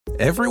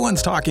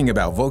Everyone's talking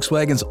about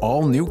Volkswagen's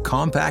all-new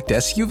compact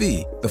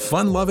SUV, the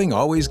fun-loving,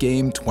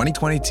 always-game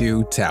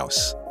 2022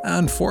 Taos.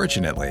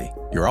 Unfortunately,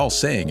 you're all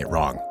saying it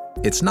wrong.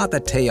 It's not the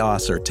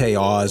Teos or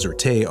Teos or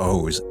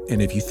Teos,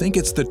 and if you think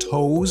it's the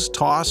Toes,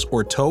 Toss,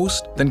 or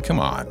Toast, then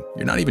come on,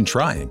 you're not even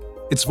trying.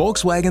 It's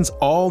Volkswagen's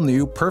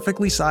all-new,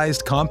 perfectly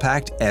sized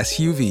compact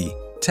SUV,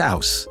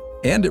 Taos.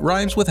 And it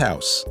rhymes with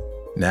house.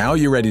 Now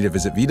you're ready to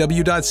visit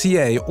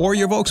VW.ca or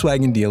your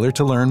Volkswagen dealer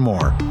to learn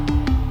more.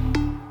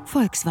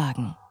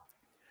 Volkswagen.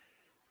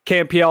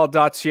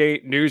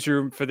 KMPL.ca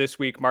newsroom for this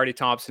week. Marty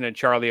Thompson and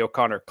Charlie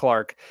O'Connor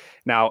Clark.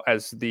 Now,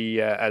 as the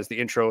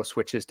intro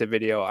switches to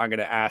video, I'm going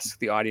to ask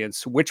the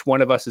audience which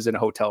one of us is in a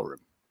hotel room.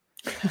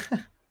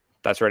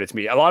 That's right, it's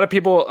me. A lot of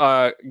people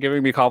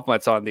giving me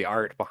compliments on the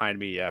art behind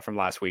me from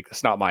last week.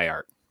 That's not my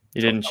art.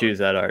 You didn't choose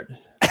that art.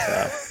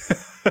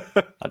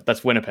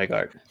 That's Winnipeg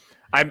art.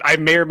 I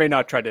may or may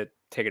not try to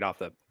take it off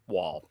the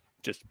wall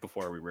just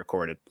before we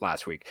recorded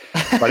last week,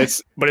 but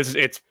it's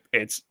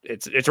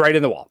right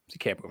in the wall. You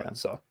can't move it,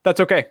 so that's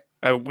okay.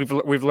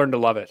 We've learned to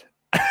love it.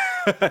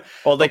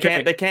 Well, they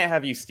can't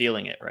have you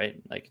stealing it, right?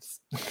 Like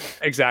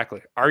exactly.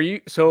 Are you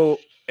so?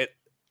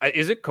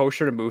 Is it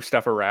kosher to move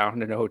stuff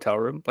around in a hotel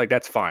room? Like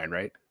that's fine,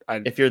 right?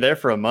 If you're there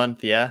for a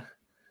month, yeah.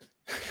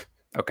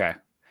 Okay.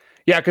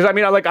 Yeah, because I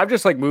mean, I've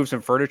just like moved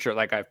some furniture.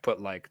 Like I've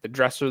put like the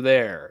dresser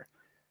there.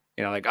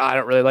 You know, like I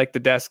don't really like the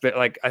desk.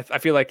 Like I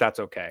feel like that's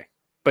okay.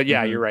 But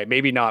yeah, you're right.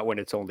 Maybe not when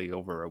it's only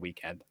over a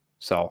weekend.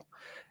 So,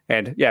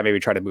 and yeah,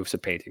 maybe try to move some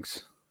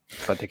paintings,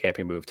 but they can't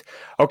be moved.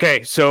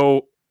 Okay,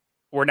 so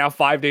we're now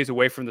 5 days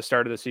away from the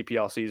start of the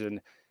CPL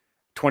season.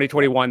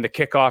 2021, the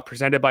kickoff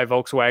presented by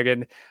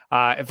Volkswagen.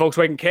 And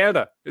Volkswagen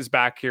Canada is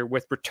back here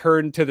with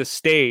Return to the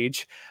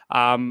Stage,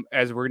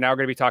 as we're now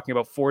going to be talking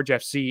about Forge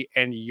FC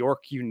and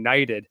York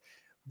United.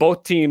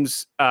 Both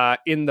teams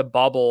in the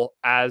bubble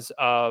as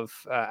of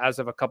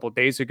a couple of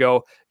days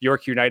ago.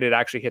 York United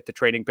actually hit the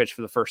training pitch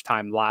for the first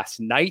time last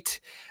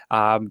night.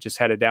 Just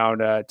headed down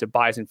to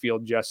Bison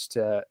Field, just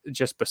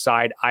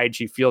beside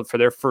IG Field for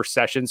their first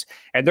sessions.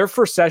 And their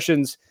first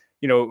sessions,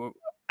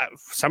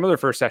 some of their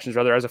first sessions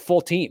rather, as a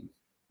full team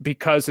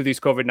because of these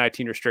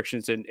COVID-19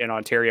 restrictions in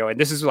Ontario. And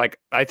this is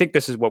I think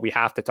this is what we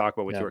have to talk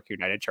about with York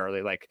United,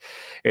 Charlie. Like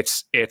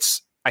it's.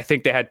 I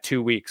think they had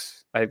 2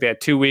 weeks. I think they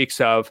had 2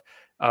 weeks of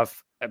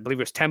I believe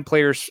it was 10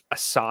 players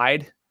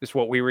aside is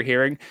what we were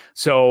hearing.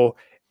 So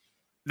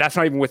that's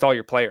not even with all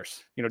your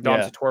players.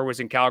 Dom Zator was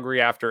in Calgary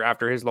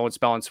after his loan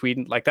spell in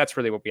Sweden. Like that's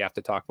really what we have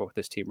to talk about with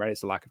this team, right?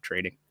 It's the lack of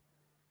training.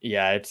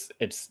 Yeah,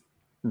 it's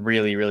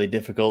really, really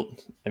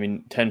difficult. I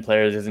mean, 10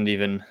 players isn't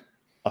even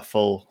a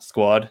full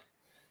squad.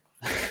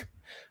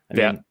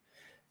 It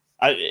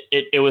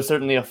was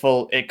certainly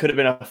it could have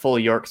been a full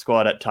York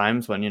squad at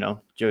times when, Joe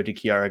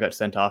DiChiara got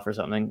sent off or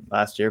something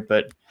last year.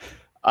 But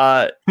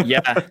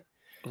yeah.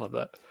 Love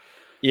that.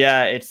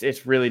 Yeah,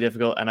 it's really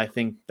difficult, and I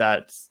think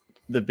that's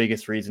the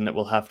biggest reason that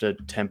we'll have to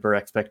temper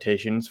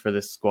expectations for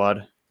this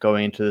squad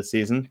going into the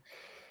season.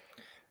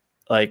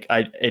 Like,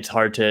 it's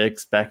hard to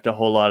expect a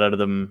whole lot out of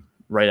them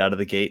right out of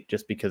the gate,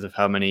 just because of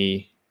how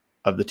many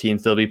of the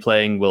teams they'll be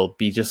playing will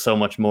be just so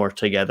much more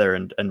together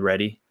and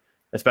ready,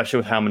 especially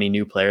with how many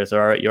new players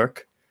there are at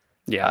York.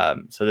 Yeah.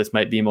 So this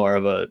might be more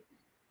of a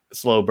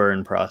slow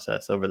burn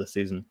process over the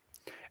season.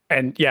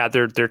 And yeah,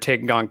 they're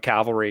taking on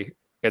Cavalry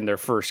in their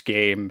first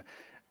game.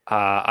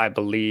 I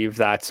believe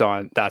that's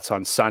on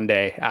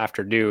Sunday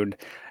afternoon.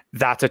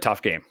 That's a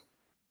tough game.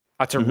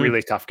 That's a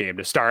really tough game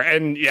to start.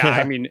 And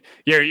I mean,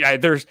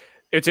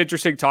 it's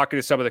interesting talking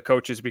to some of the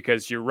coaches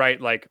because you're right.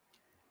 Like,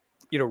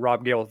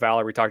 Rob Gale with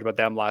Valor, we talked about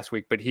them last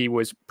week, but he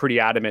was pretty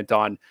adamant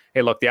on,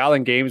 hey, look, the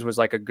Island Games was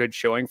like a good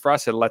showing for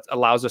us. It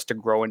allows us to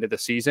grow into the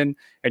season.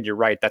 And you're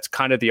right. That's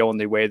kind of the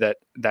only way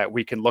that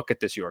we can look at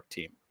this York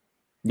team.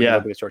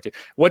 Yeah.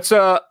 What's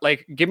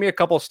give me a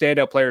couple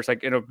standout players,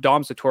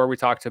 Dom Zator we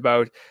talked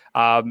about.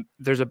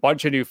 There's a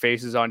bunch of new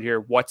faces on here.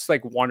 What's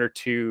one or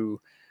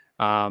two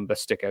that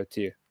stick out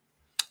to you?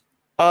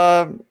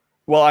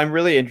 Well, I'm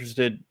really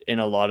interested in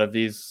a lot of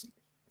these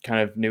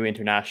kind of new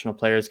international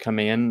players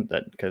coming in,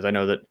 because I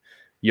know that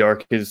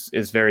York is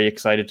very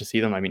excited to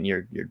see them. I mean,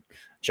 you're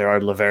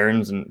Gerard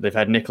Lavernes, and they've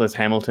had Nicholas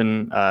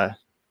Hamilton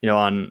on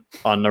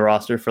the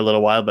roster for a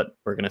little while, but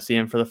we're going to see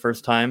him for the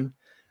first time.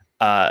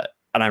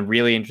 And I'm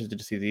really interested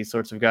to see these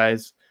sorts of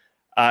guys.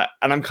 And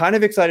I'm kind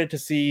of excited to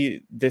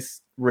see this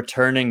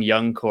returning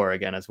young core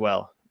again as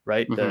well,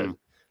 right? Mm-hmm.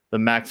 The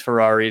Max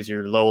Ferraris,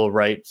 your Lowell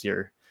Wrights,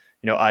 your,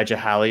 Ija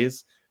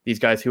Halleys, these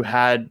guys who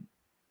had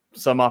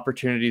some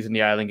opportunities in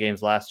the Island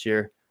Games last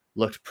year,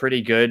 looked pretty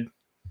good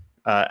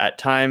at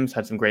times,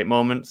 had some great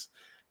moments,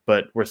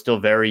 but were still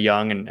very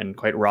young and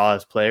quite raw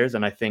as players.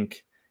 And I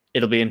think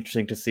it'll be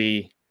interesting to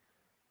see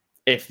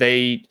if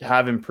they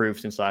have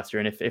improved since last year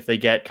and if they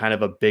get kind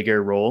of a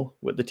bigger role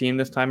with the team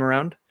this time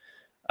around.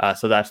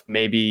 So that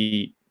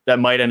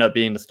might end up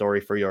being the story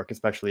for York,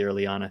 especially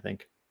early on, I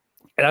think.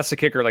 And that's the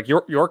kicker. Like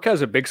York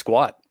has a big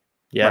squad.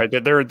 Yeah.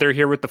 Right. They're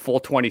here with the full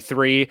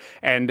 23,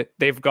 and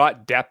they've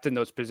got depth in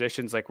those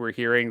positions. Like we're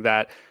hearing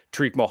that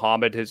Tariq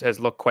Mohammed has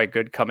looked quite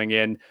good coming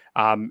in,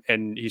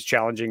 and he's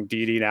challenging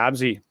Didi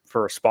Nabzi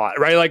for a spot,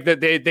 right? Like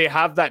they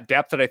have that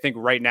depth that I think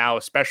right now,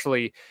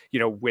 especially,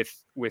 with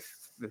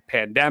the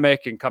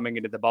pandemic and coming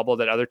into the bubble,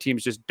 that other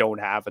teams just don't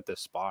have at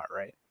this spot,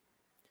 right?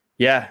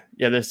 Yeah.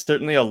 There's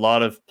certainly a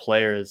lot of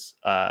players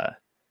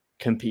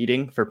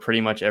competing for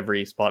pretty much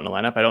every spot in the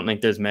lineup. I don't think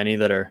there's many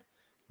that are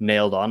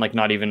nailed on. Like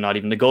not even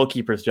the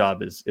goalkeeper's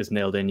job is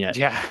nailed in yet.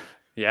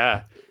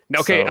 Yeah.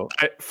 Okay. So,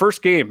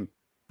 first game,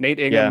 Nate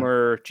Ingham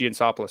or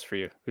Giansopoulos for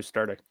you? Who's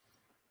starting?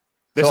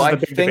 This is the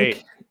big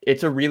debate.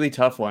 It's a really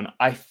tough one.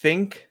 I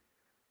think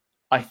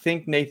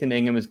Nathan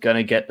Ingham is going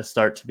to get the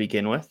start to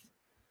begin with.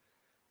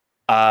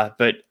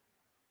 But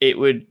it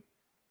would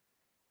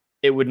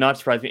not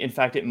surprise me. In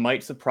fact, it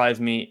might surprise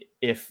me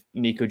if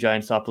Nico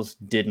Giansopoulos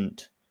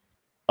didn't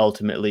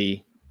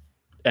ultimately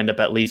end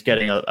up at least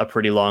getting a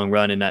pretty long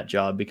run in that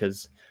job,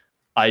 because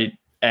I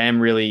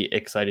am really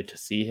excited to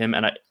see him.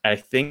 And I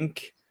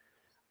think,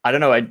 I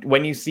don't know,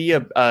 when you see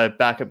a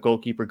backup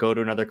goalkeeper go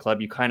to another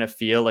club, you kind of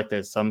feel like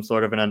there's some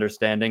sort of an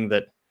understanding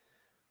that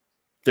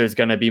there's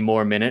going to be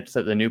more minutes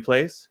at the new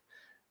place.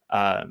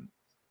 But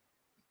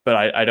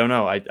I don't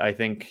know. I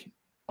think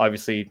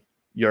obviously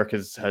York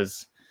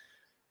has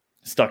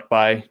stuck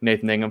by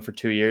Nathan Ingham for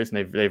 2 years,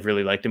 and they've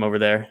really liked him over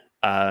there.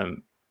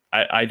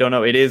 I don't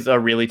know. It is a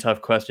really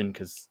tough question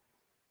because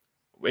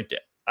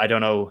I don't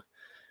know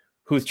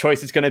whose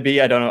choice it's going to be.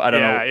 I don't know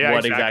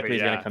what exactly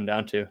it's going to come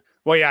down to.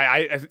 Well, yeah,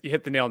 I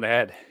hit the nail on the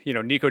head.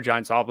 Nico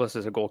Giansopoulos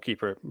is a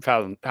goalkeeper.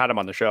 Had him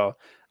on the show.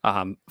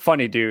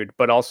 Funny dude,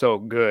 but also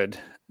good.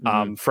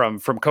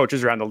 From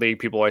coaches around the league,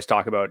 people always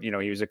talk about,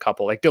 he was a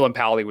couple, like Dylan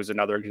Powley was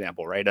another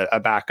example, right? A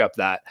backup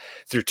that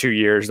through 2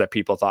 years that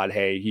people thought,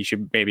 hey, he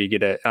should maybe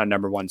get a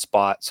number one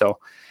spot. So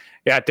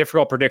yeah,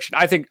 difficult prediction.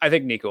 I think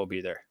Nico will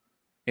be there.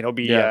 He'll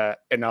be,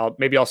 and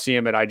I'll see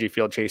him at IG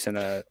Field chasing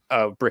a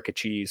brick of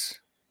cheese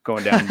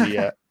going down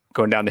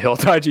the hill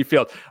to IG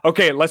Field.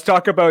 Okay, let's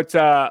talk about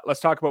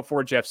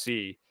Forge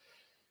FC.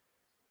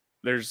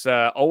 There's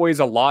always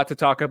a lot to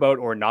talk about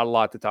or not a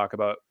lot to talk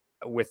about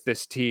with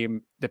this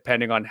team,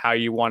 depending on how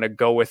you want to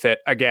go with it.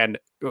 Again,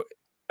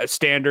 a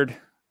standard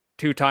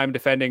 2-time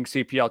defending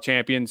CPL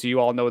champions.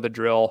 You all know the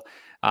drill.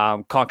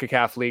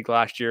 CONCACAF League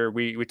last year,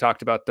 we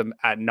talked about them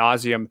ad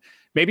nauseum.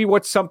 Maybe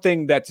what's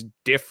something that's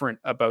different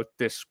about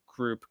this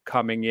group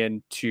coming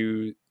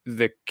into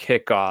the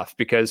kickoff?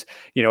 Because,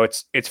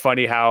 it's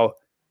funny how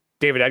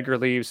David Edgar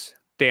leaves,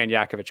 Dan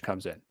Jakovic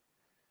comes in.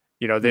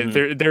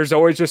 There's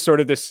always just sort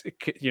of this,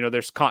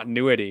 there's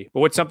continuity. But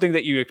what's something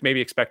that you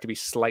maybe expect to be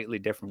slightly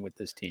different with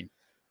this team?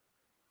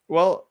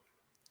 Well,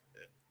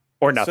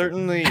 or nothing.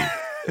 Certainly,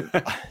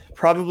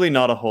 probably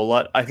not a whole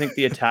lot. I think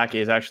the attack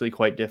is actually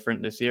quite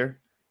different this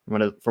year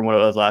from what it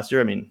was last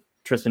year. I mean,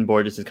 Tristan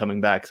Borges is coming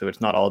back, so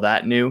it's not all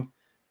that new,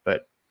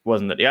 but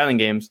wasn't at the Island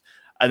Games.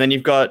 And then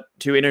you've got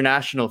 2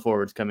 international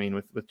forwards coming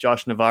with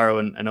Josh Navarro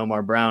and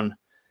Omar Brown.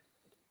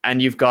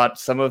 And you've got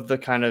some of the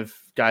kind of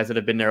guys that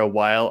have been there a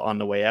while on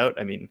the way out.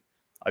 I mean,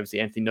 obviously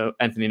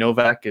Anthony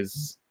Novak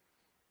is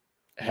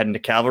heading to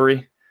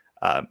Cavalry,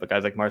 but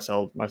guys like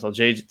Marcel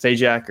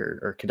Zajac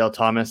or Cadell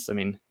Thomas, I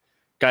mean,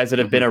 guys that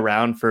have been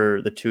around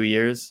for the 2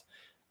 years,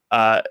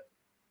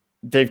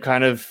 they've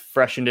kind of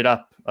freshened it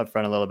up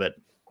front a little bit,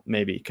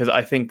 maybe. Because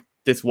I think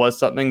this was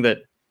something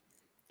that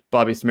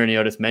Bobby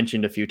Smirniotis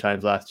mentioned a few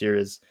times last year,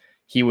 is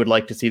he would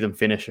like to see them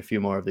finish a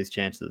few more of these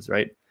chances,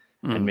 right?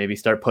 And maybe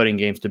start putting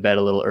games to bed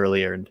a little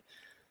earlier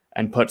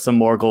and put some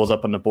more goals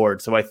up on the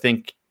board. So I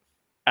think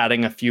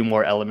adding a few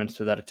more elements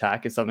to that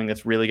attack is something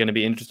that's really going to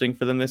be interesting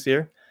for them this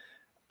year.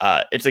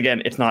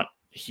 It's not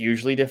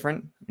hugely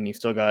different. I mean, you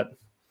still got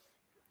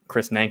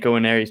Chris Nanko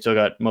in there. You still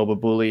got Mo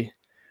Babuli.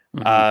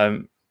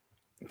 But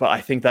I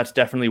think that's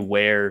definitely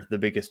where the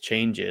biggest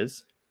change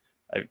is.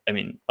 I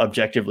mean,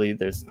 objectively,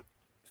 there's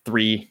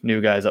 3 new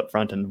guys up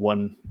front and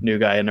 1 new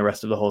guy in the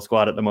rest of the whole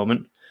squad at the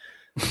moment.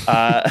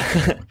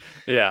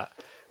 Yeah,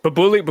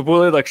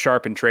 Babuli looked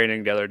sharp in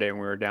training the other day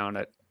when we were down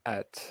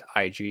at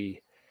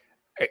IG.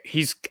 I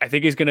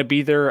think he's going to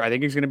be there. I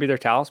think he's going to be their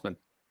talisman.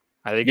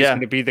 I think he's going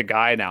to be the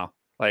guy now.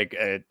 Like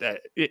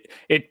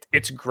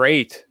it's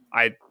great.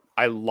 I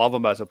love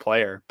him as a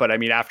player, but I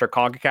mean, after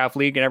CONCACAF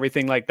League and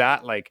everything like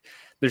that, like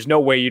there's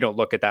no way you don't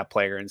look at that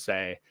player and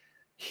say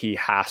he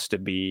has to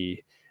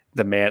be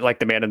the man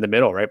in the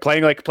middle, right?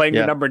 Playing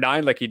the number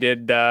 9 like he did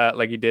in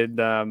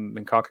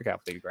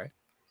CONCACAF League, right?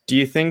 Do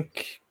you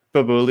think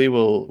Babuli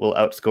will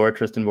outscore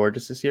Tristan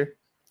Borges this year?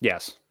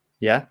 Yes.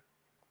 Yeah.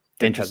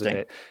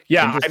 Interesting.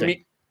 Yeah. Interesting. I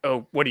mean,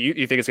 what do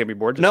you think it's going to be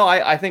Borges? No,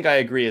 I think I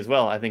agree as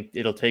well. I think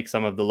it'll take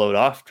some of the load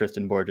off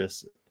Tristan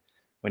Borges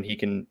when he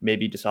can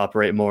maybe just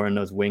operate more in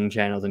those wing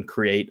channels and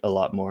create a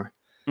lot more.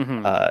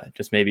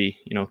 Just maybe,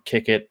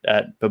 kick it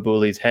at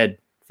Babuli's head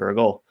for a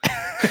goal.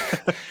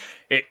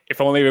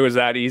 If only it was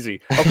that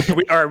easy. Okay,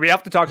 we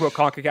have to talk about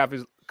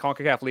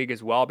CONCACAF League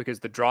as well, because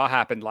the draw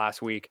happened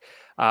last week.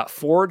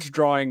 Forge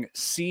drawing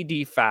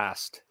CD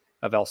Fast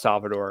of El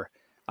Salvador.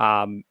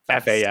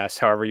 FAS,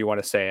 however you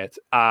want to say it.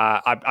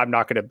 I'm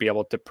not going to be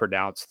able to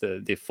pronounce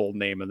the full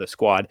name of the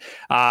squad.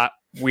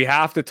 We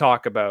have to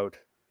talk about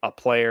a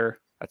player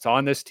that's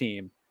on this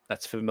team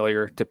that's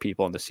familiar to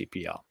people in the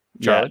CPL.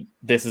 Charlie? Yeah,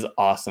 this is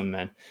awesome,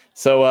 man.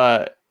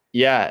 So,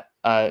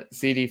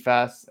 CD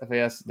FAS,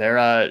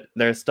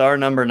 their star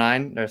number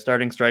 9, their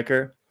starting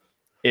striker,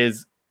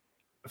 is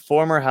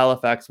former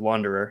Halifax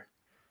Wanderer.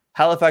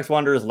 Halifax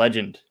Wanderers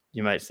legend,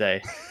 you might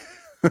say.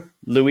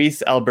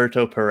 Luis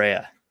Alberto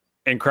Perea.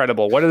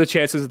 Incredible. What are the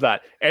chances of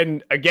that?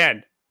 And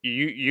again,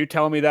 you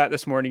tell me that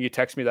this morning, you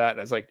text me that, and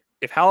I was like,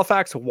 if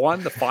Halifax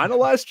won the final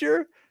last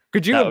year,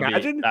 could you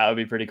imagine? That would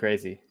be pretty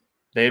crazy.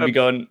 They'd be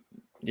going,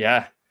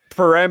 yeah.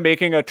 Perea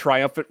making a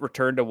triumphant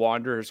return to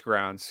Wanderers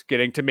grounds,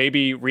 getting to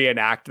maybe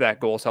reenact that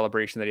goal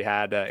celebration that he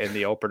had in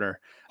the opener.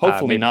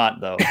 Hopefully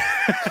not, though.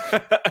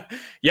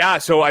 Yeah,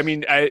 so I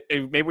mean,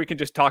 maybe we can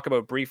just talk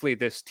about briefly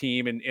this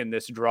team in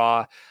this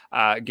draw.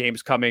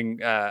 Games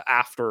coming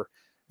after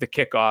the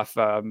kickoff.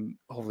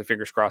 Hopefully,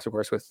 fingers crossed, of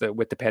course, with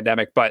the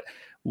pandemic, but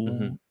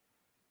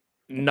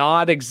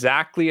not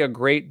exactly a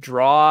great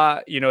draw.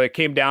 You know, it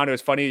came down. It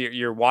was funny.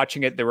 You're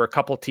watching it. There were a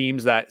couple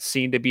teams that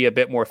seemed to be a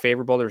bit more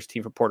favorable. There's a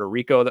team from Puerto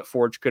Rico that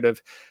Forge could have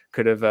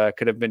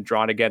been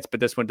drawn against, but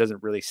this one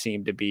doesn't really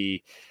seem to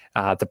be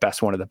the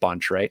best one of the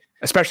bunch, right?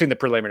 Especially in the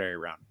preliminary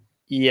round.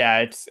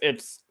 Yeah,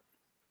 it's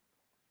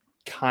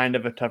kind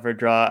of a tougher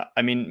draw.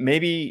 I mean,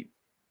 maybe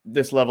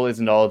this level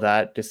isn't all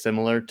that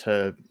dissimilar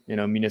to,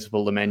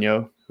 Municipal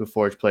Limeño, who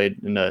Forge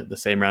played in the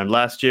same round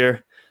last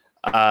year.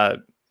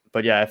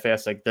 But yeah,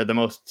 FAS, they're the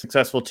most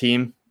successful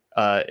team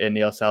in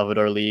the El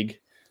Salvador League.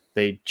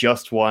 They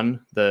just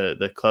won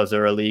the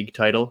Clausura League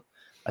title.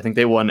 I think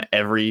they won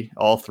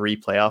all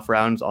 3 playoff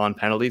rounds on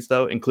penalties,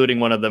 though, including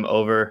one of them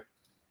over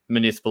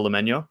Municipal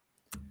Limeño.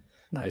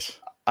 Nice.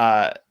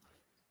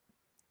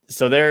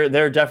 So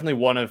they're definitely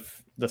one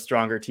of the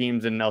stronger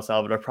teams in El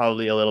Salvador,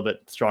 probably a little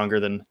bit stronger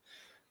than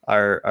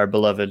our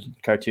beloved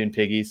Cartoon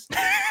Piggies.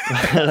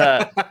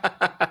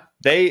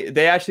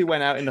 They actually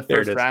went out in the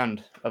first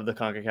round of the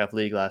CONCACAF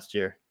League last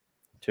year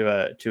to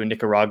a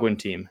Nicaraguan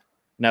team.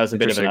 And that was a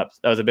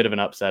bit of an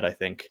upset, I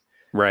think.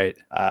 Right.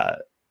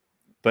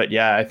 But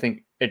yeah, I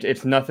think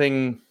it's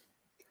nothing.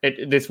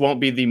 This won't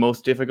be the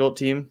most difficult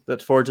team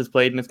that Forge has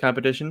played in this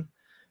competition.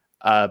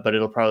 But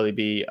it'll probably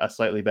be a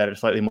slightly better,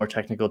 slightly more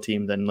technical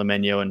team than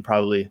Limeño, and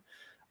probably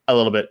a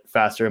little bit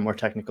faster and more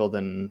technical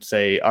than,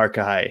 say,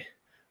 Arcahai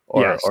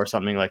or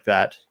something like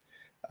that.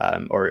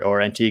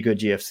 Or Antigua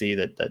GFC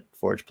that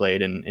Forge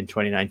played in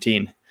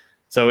 2019.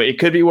 So it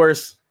could be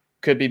worse,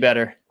 could be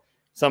better,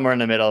 somewhere in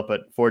the middle,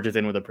 but Forge is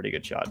in with a pretty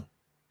good shot.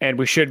 And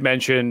we should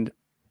mention,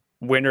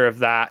 winner of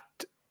that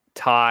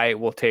tie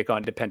will take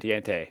on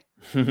Independiente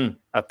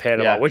of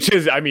Panama, which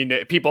is, I mean,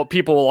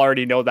 people will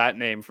already know that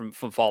name from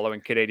following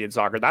Canadian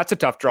soccer. That's a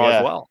tough draw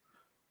as well.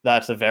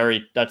 That's a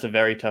very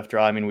tough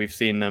draw. I mean, we've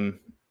seen them.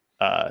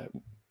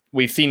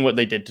 We've seen what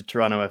they did to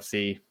Toronto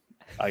FC,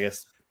 I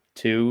guess,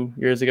 3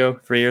 years ago.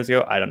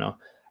 I don't know.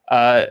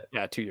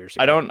 2 years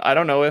ago. I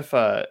don't know if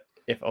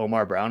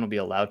Omar Brown will be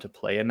allowed to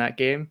play in that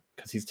game,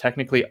 because he's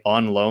technically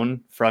on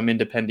loan from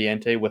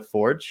Independiente with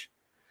Forge.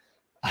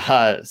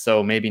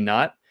 So maybe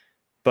not.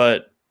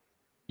 But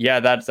yeah,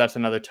 that's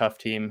another tough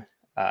team.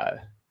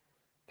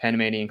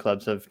 Panamanian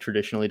clubs have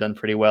traditionally done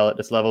pretty well at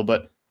this level,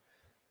 but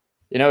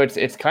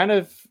it's kind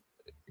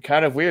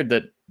of weird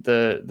that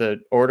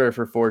the order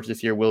for Forge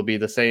this year will be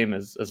the same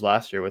as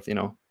last year, with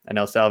an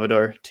El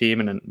Salvador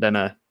team and then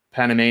a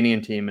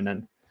Panamanian team, and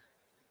then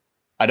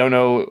I don't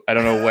know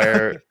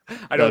where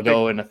they'll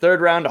go in the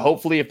third round.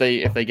 Hopefully, if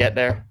they get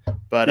there,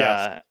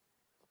 but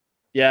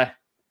yes.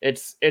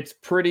 It's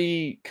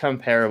pretty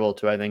comparable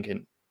to, I think,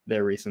 in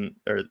their recent,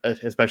 or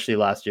especially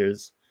last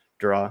year's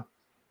draw.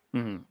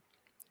 Mm-hmm.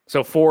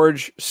 So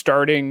Forge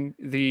starting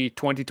the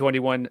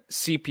 2021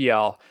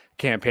 CPL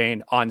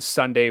campaign on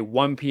Sunday,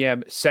 1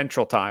 p.m.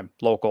 Central Time,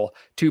 local,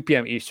 2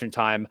 p.m. Eastern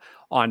Time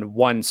on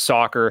One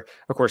Soccer.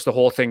 Of course, the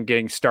whole thing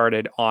getting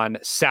started on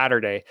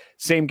Saturday,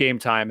 same game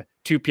time,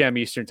 2 p.m.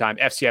 Eastern Time.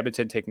 FC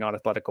Edmonton taking on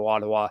Atletico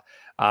Ottawa,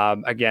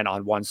 again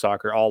on One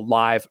Soccer, all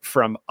live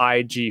from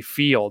IG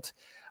Field.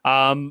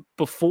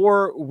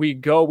 Before we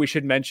go, we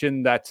should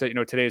mention that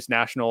today is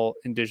National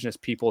Indigenous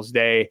Peoples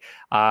Day.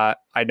 I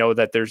know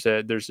that there's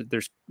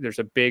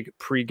a big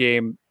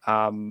pregame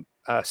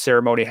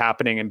ceremony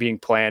happening and being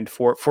planned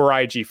for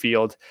IG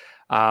Field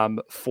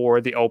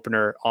for the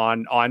opener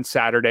on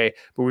Saturday.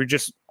 But we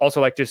just also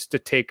like just to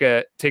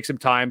take some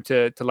time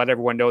to let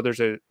everyone know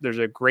there's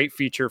a great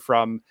feature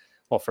from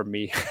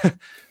me.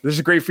 There's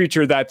a great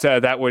feature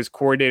that was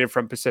coordinated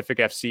from Pacific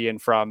FC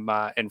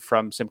and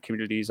from some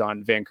communities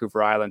on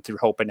Vancouver Island through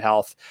Hope and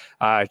Health.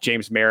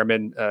 James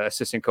Merriman,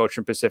 assistant coach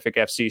from Pacific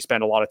FC,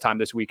 spent a lot of time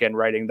this weekend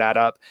writing that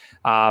up.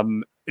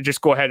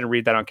 Just go ahead and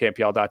read that on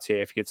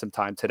kmpl.ca if you get some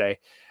time today.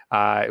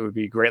 It would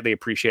be greatly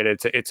appreciated.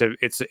 It's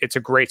a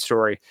great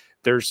story.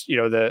 There's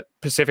the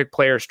Pacific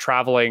players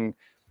traveling.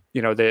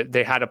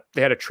 They had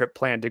a trip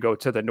planned to go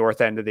to the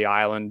north end of the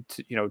island.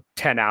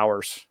 10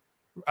 hours.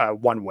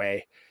 One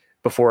way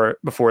before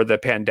the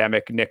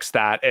pandemic nixed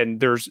that. And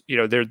there's,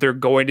 they're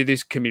going to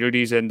these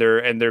communities and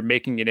they're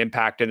making an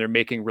impact and they're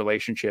making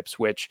relationships,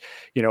 which,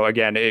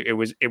 again, it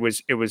was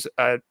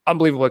an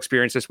unbelievable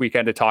experience this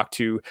weekend to talk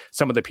to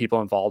some of the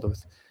people involved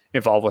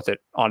with it.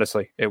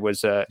 Honestly, it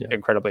was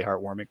incredibly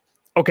heartwarming.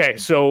 Okay,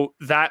 so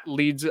that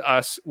leads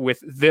us with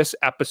this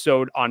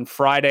episode on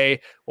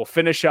Friday. We'll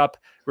finish up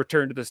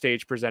Return to the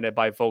Stage presented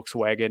by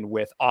Volkswagen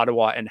with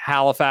Ottawa and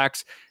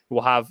Halifax.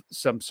 We'll have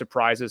some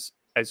surprises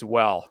as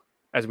well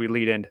as we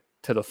lead into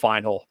the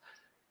final,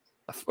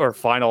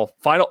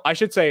 I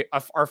should say,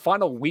 our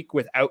final week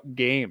without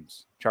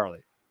games,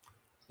 Charlie.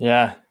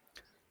 Yeah.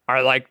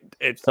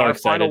 It's so our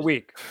excited. Final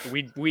week.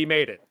 We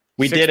made it.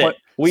 We did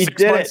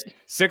it.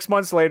 6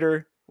 months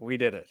later, we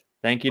did it.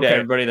 Thank you to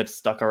everybody that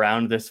stuck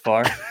around this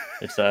far.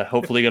 It's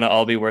hopefully going to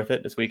all be worth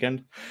it this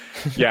weekend.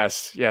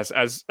 Yes.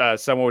 As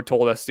someone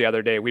told us the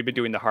other day, we've been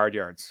doing the hard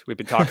yards. We've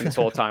been talking this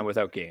whole time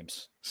without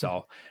games.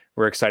 So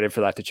we're excited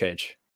for that to change.